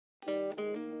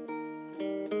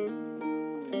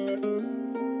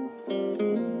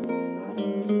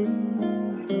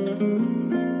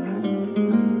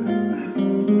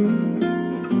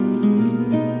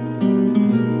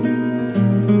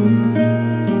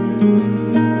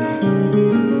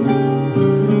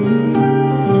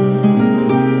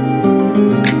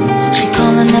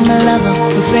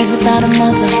without a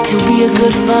mother, he'll be a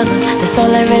good father. That's all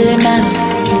that really matters.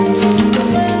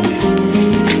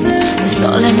 That's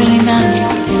all that really matters.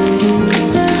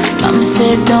 Mama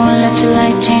said don't let your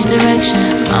life change direction.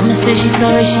 Mama said she's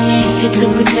sorry, she ain't here to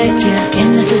protect you.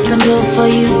 In the system built for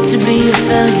you to be a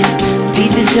failure. Be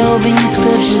the Job in your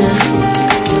scripture.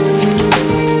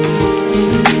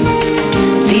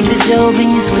 Be the Job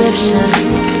in your scripture.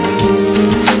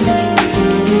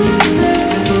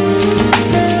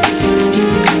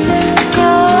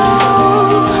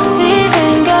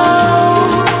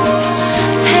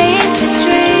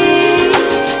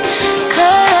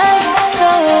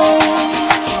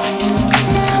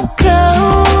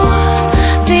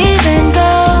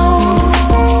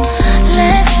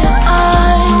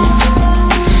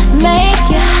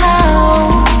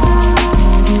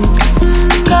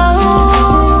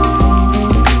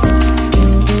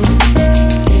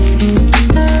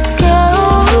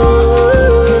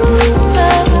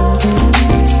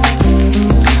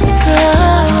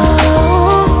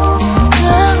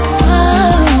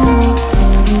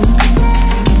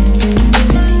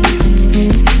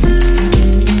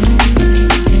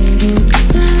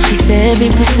 Be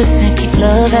persistent, keep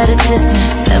love at a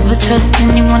distance. Never trust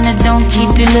anyone that don't keep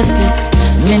you lifted.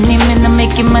 Many men are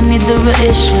making money the real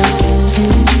issue.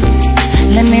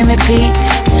 Let me repeat,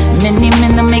 many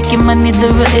men are making money the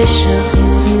real issue.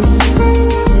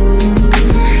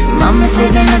 Mama said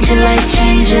don't let your life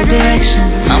change your direction.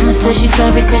 Mama said she's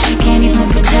sorry cause she can't even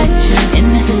protect you.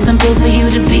 In the system built for you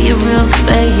to be a real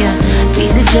failure. Be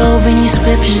the Job in your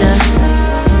scripture.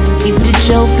 Be the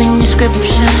Job in your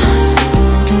scripture.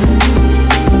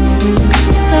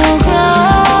 So go,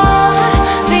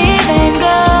 leave and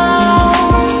go.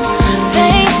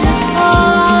 Paint your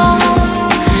home,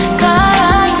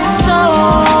 color your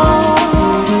soul.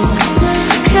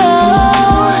 Go,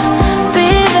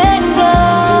 leave and go.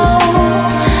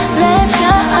 Let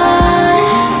your eye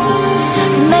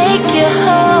make you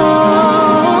whole.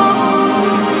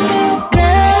 Go,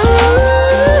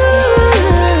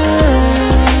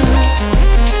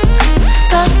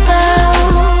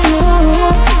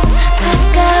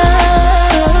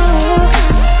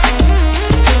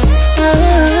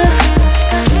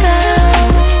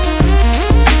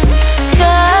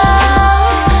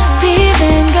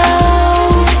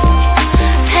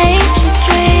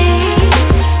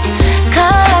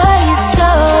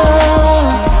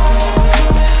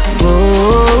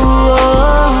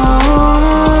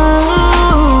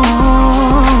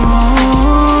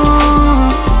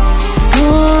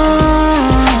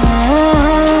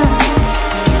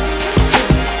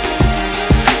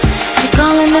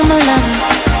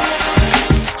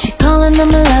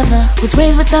 was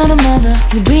raised without a mother,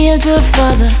 you'll be a good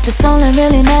father. That's all that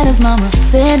really matters, mama.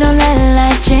 Said don't let a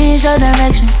life change your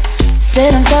direction.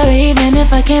 Said I'm sorry even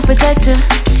if I can't protect her.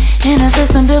 In a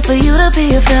system built for you to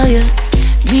be a failure.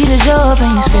 Be the Job in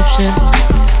your scripture.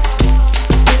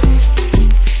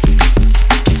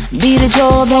 Be the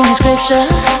Job in your scripture.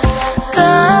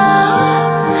 Go,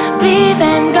 be